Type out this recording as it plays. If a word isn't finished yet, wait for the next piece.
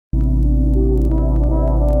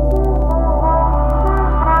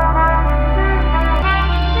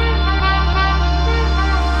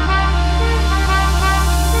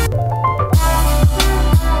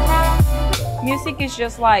music is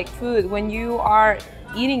just like food. When you are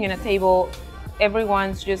eating in a table,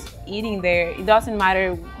 everyone's just eating there. It doesn't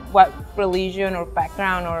matter what religion or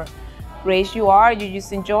background or race you are, you're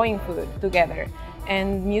just enjoying food together.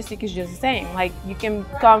 And music is just the same. Like, you can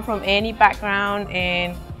come from any background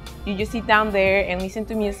and you just sit down there and listen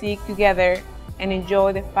to music together and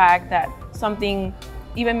enjoy the fact that something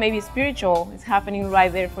even maybe spiritual is happening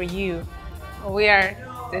right there for you. We are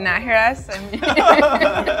the Najeras.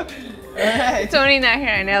 Tony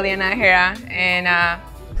Najera and Elia Najera, and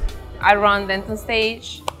I run Denton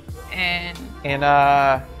Stage, and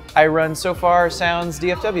I run So Far Sounds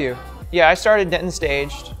DFW. Yeah, I started Denton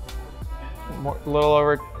Staged a little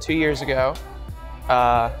over 2 years ago,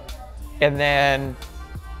 and then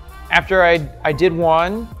after I did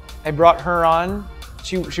one, I brought her on.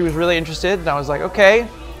 She was really interested, and I was like, okay,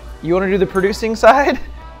 you want to do the producing side?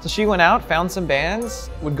 So she went out, found some bands,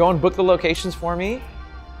 would go and book the locations for me.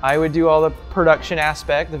 I would do all the production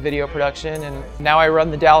aspect, the video production, and now I run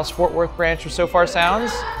the Dallas-Fort Worth branch of So Far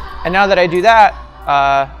Sounds. And now that I do that,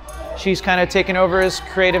 she's kind of taken over as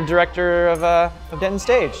creative director of Denton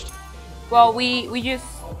Staged. Well, we just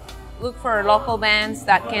look for local bands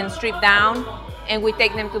that can strip down, and we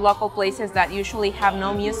take them to local places that usually have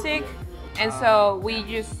no music. And so we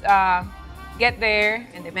just get there,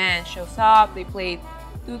 and the band shows up, they play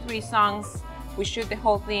 2-3 songs, we shoot the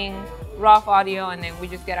whole thing, rough audio, and then we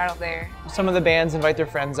just get out of there. Some of the bands invite their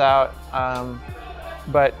friends out,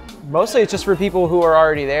 but mostly it's just for people who are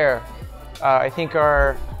already there. I think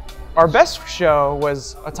our best show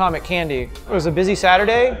was Atomic Candy. It was a busy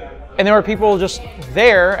Saturday, and there were people just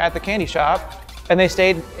there at the candy shop, and they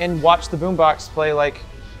stayed and watched the boombox play like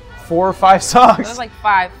 4 or 5 songs. It was like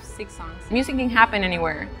 5-6 songs. Music can happen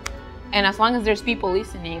anywhere, and as long as there's people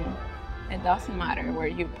listening, it doesn't matter where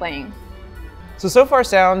you're playing. So Far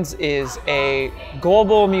Sounds is a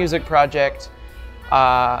global music project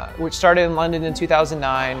which started in London in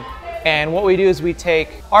 2009. And what we do is we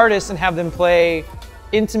take artists and have them play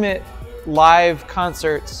intimate live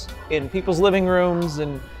concerts in people's living rooms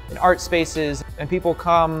and in art spaces. And people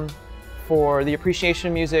come for the appreciation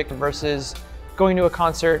of music versus going to a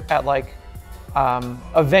concert at like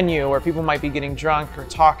a venue where people might be getting drunk or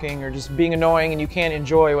talking or just being annoying and you can't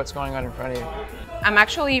enjoy what's going on in front of you. I'm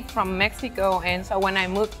actually from Mexico, and so when I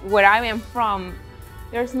moved where I am from,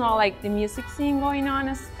 there's not like the music scene going on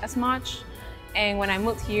as much. And when I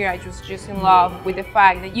moved here, I was just in love with the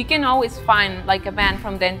fact that you can always find like a band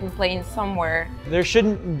from Denton playing somewhere. There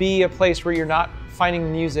shouldn't be a place where you're not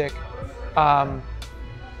finding music. And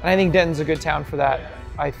I think Denton's a good town for that.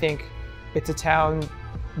 I think it's a town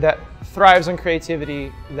that thrives on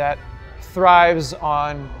creativity, that thrives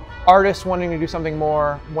on artists wanting to do something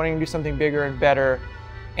more, wanting to do something bigger and better.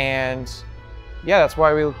 And yeah, that's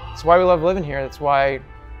why we love living here. That's why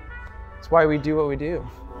we do what we do.